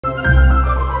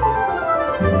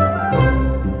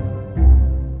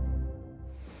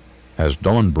As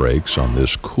dawn breaks on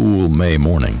this cool May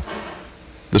morning,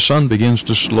 the sun begins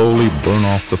to slowly burn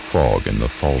off the fog in the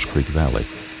Falls Creek Valley,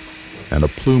 and a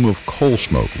plume of coal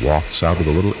smoke wafts out of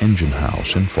the little engine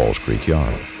house in Falls Creek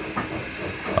Yard.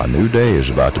 A new day is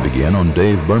about to begin on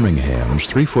Dave Birmingham's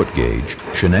 3-foot gauge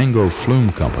Shenango Flume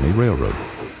Company Railroad.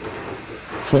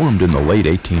 Formed in the late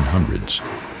 1800s,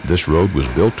 this road was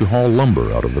built to haul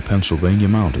lumber out of the Pennsylvania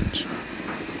mountains.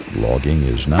 Logging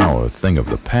is now a thing of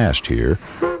the past here,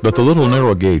 but the little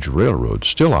narrow-gauge railroad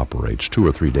still operates 2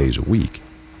 or 3 days a week,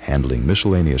 handling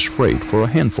miscellaneous freight for a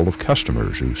handful of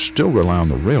customers who still rely on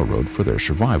the railroad for their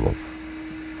survival.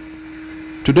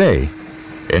 Today,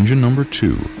 engine number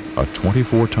 2, a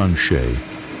 24-ton Shay,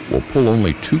 will pull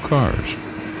only 2 cars,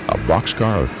 a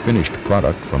boxcar of finished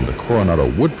product from the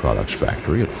Coronado Wood Products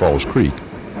factory at Falls Creek,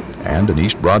 and an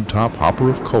East Broadtop hopper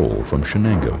of coal from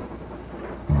Shenango.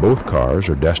 Both cars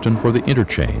are destined for the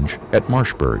interchange at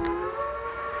Marshburg.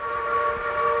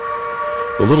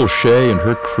 The little Shay and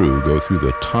her crew go through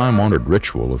the time-honored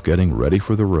ritual of getting ready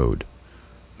for the road.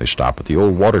 They stop at the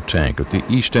old water tank at the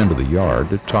east end of the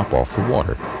yard to top off the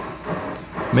water.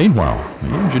 Meanwhile, the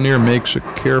engineer makes a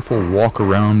careful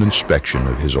walk-around inspection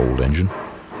of his old engine,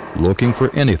 looking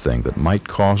for anything that might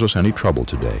cause us any trouble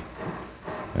today.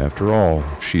 After all,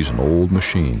 she's an old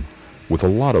machine with a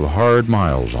lot of hard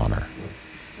miles on her.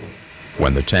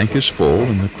 When the tank is full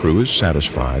and the crew is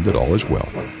satisfied that all is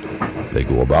well, they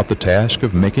go about the task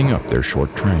of making up their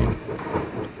short train.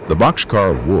 The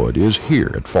boxcar of wood is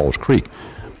here at Falls Creek,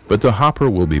 but the hopper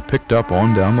will be picked up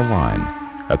on down the line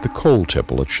at the coal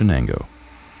tipple at Shenango.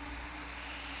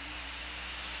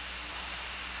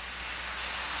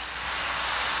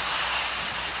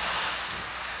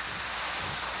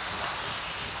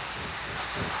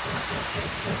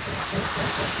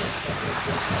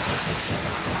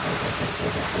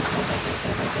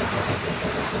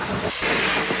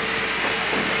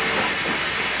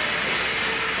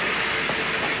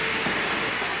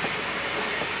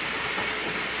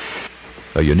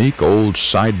 A unique old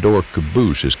side-door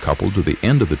caboose is coupled to the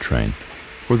end of the train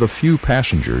for the few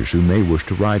passengers who may wish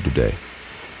to ride today.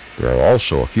 There are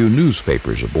also a few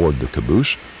newspapers aboard the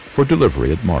caboose for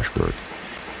delivery at Marshburg.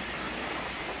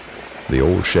 The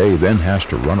old Shay then has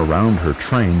to run around her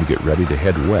train to get ready to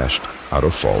head west out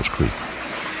of Falls Creek.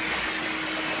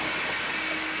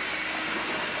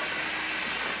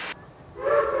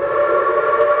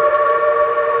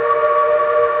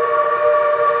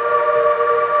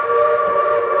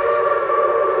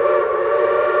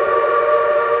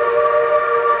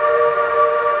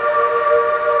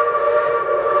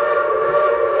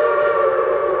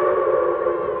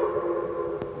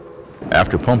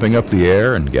 After pumping up the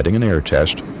air and getting an air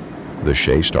test, the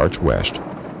Shay starts west,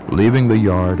 leaving the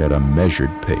yard at a measured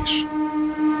pace.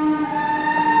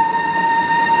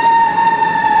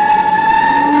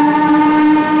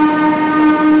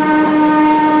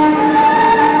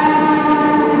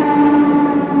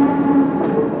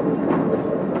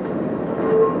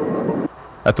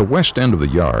 At the west end of the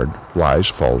yard lies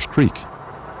Falls Creek.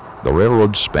 The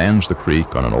railroad spans the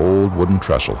creek on an old wooden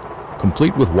trestle,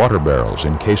 complete with water barrels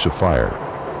in case of fire.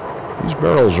 These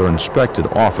barrels are inspected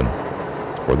often,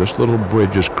 for this little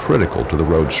bridge is critical to the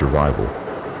road's survival.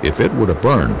 If it were to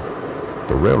burn,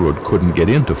 the railroad couldn't get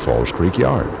into Falls Creek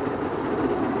Yard.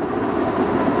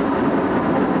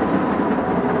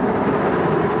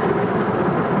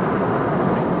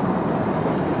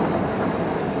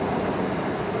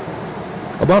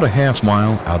 About a half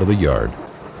mile out of the yard,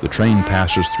 the train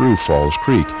passes through Falls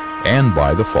Creek and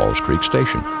by the Falls Creek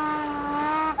station.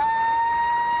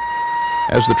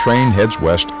 As the train heads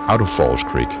west out of Falls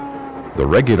Creek, the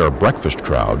regular breakfast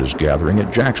crowd is gathering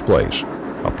at Jack's Place,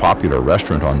 a popular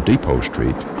restaurant on Depot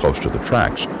Street close to the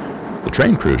tracks. The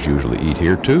train crews usually eat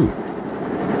here too.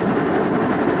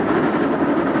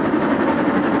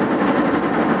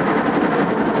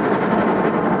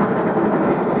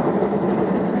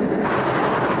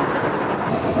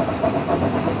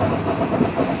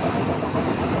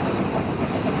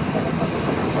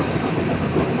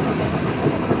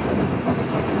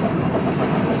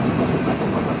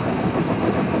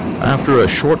 After a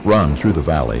short run through the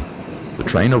valley, the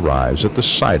train arrives at the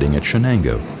siding at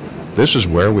Shenango. This is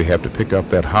where we have to pick up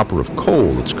that hopper of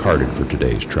coal that's carted for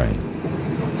today's train.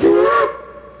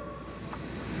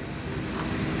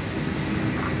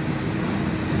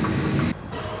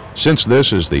 Since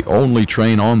this is the only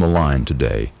train on the line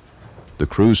today, the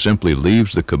crew simply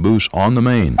leaves the caboose on the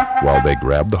main while they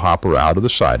grab the hopper out of the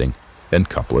siding and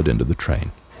couple it into the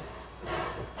train.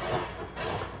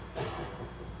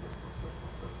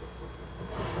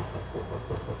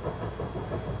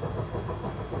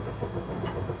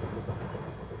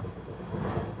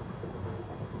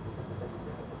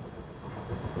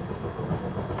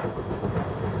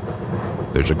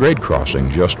 There's a grade crossing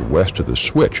just west of the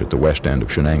switch at the west end of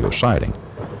Shenango siding.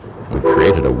 We've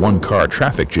created a one-car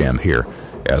traffic jam here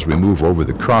as we move over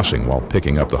the crossing while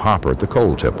picking up the hopper at the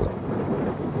coal tipple.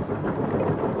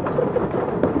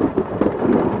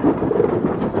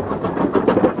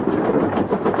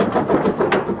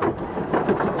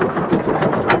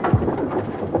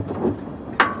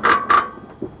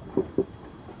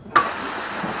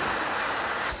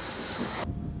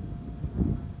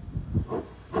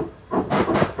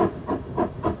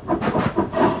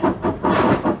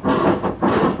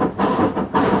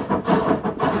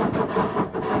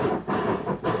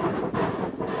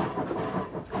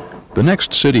 The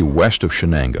next city west of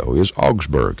Shenango is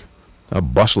Augsburg, a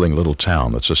bustling little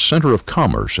town that's a center of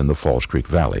commerce in the Falls Creek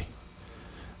Valley.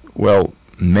 Well,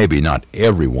 maybe not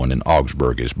everyone in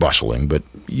Augsburg is bustling, but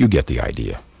you get the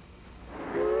idea.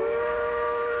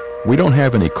 We don't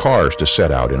have any cars to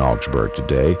set out in Augsburg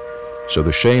today, so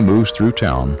the Shay moves through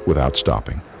town without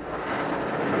stopping.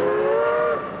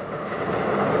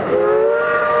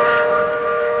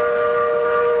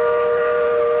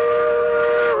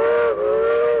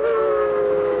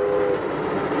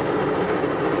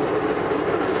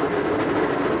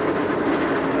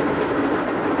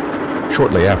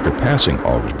 Shortly after passing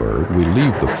Augsburg, we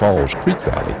leave the Falls Creek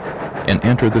Valley and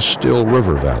enter the Still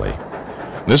River Valley.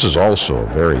 This is also a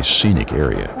very scenic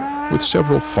area, with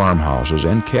several farmhouses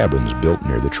and cabins built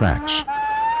near the tracks.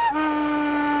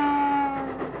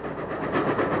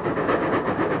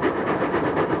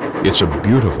 It's a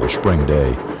beautiful spring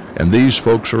day, and these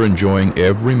folks are enjoying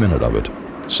every minute of it,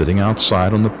 sitting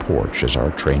outside on the porch as our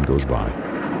train goes by.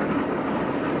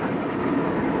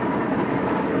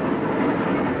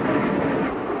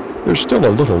 There's still a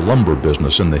little lumber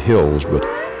business in the hills, but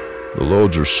the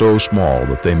loads are so small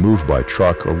that they move by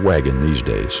truck or wagon these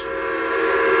days.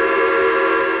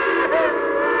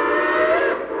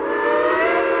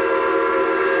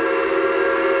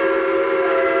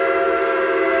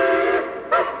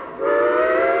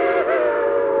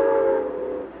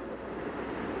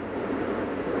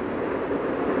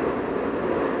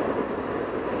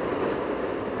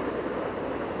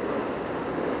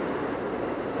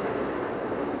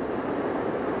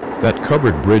 That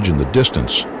covered bridge in the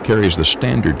distance carries the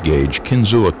standard gauge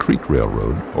Kinzua Creek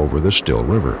Railroad over the Still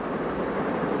River.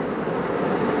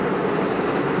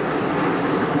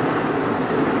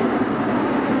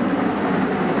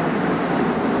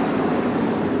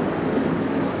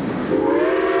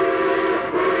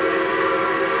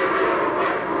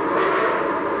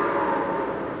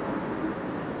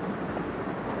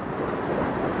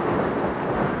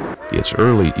 It's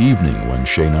early evening when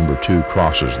Shay No. 2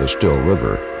 crosses the Still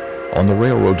River on the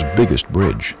railroad's biggest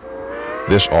bridge.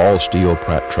 This all-steel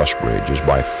Pratt truss bridge is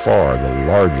by far the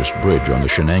largest bridge on the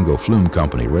Shenango Flume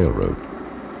Company Railroad.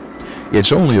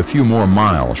 It's only a few more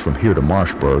miles from here to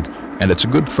Marshburg, and it's a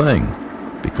good thing,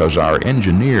 because our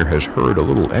engineer has heard a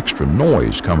little extra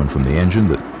noise coming from the engine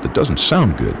that doesn't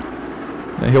sound good.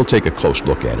 He'll take a close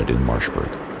look at it in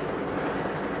Marshburg.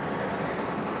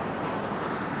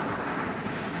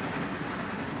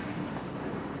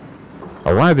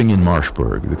 Arriving in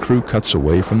Marshburg, the crew cuts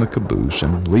away from the caboose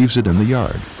and leaves it in the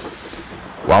yard.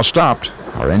 While stopped,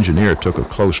 our engineer took a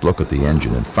close look at the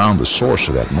engine and found the source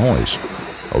of that noise,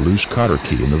 a loose cotter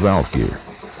key in the valve gear.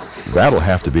 That'll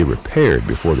have to be repaired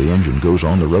before the engine goes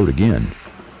on the road again.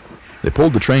 They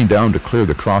pulled the train down to clear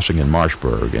the crossing in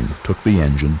Marshburg and took the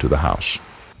engine to the house.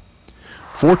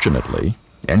 Fortunately,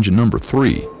 engine number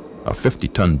 3, a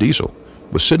 50-ton diesel,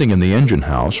 was sitting in the engine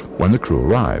house when the crew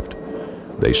arrived.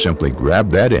 They simply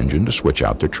grabbed that engine to switch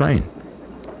out their train.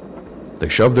 They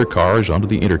shoved their cars onto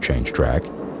the interchange track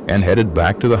and headed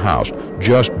back to the house,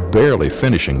 just barely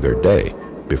finishing their day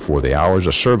before the hours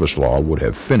of service law would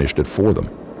have finished it for them.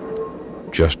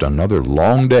 Just another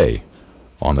long day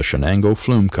on the Shenango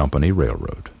Flume Company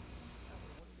Railroad.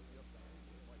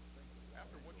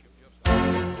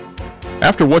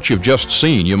 After what you've just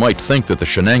seen, you might think that the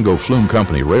Shenango Flume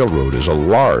Company Railroad is a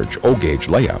large O-gauge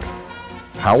layout.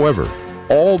 However,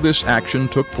 all this action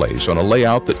took place on a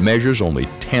layout that measures only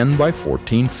 10 by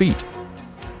 14 feet.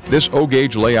 This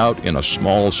O-gauge layout in a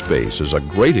small space is a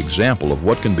great example of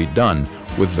what can be done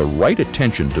with the right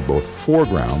attention to both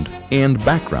foreground and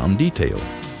background detail.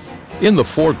 In the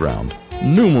foreground,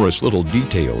 numerous little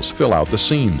details fill out the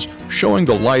scenes, showing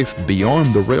the life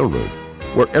beyond the railroad,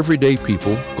 where everyday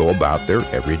people go about their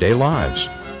everyday lives.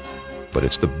 But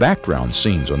it's the background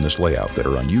scenes on this layout that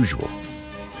are unusual.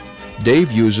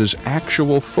 Dave uses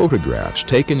actual photographs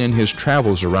taken in his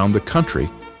travels around the country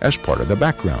as part of the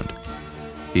background.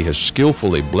 He has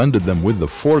skillfully blended them with the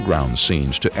foreground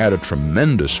scenes to add a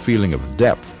tremendous feeling of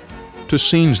depth to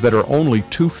scenes that are only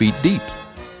 2 feet deep.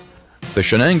 The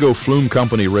Shenango Flume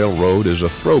Company Railroad is a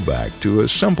throwback to a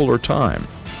simpler time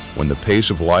when the pace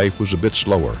of life was a bit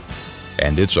slower,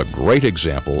 and it's a great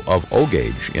example of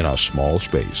O-gauge in a small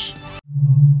space.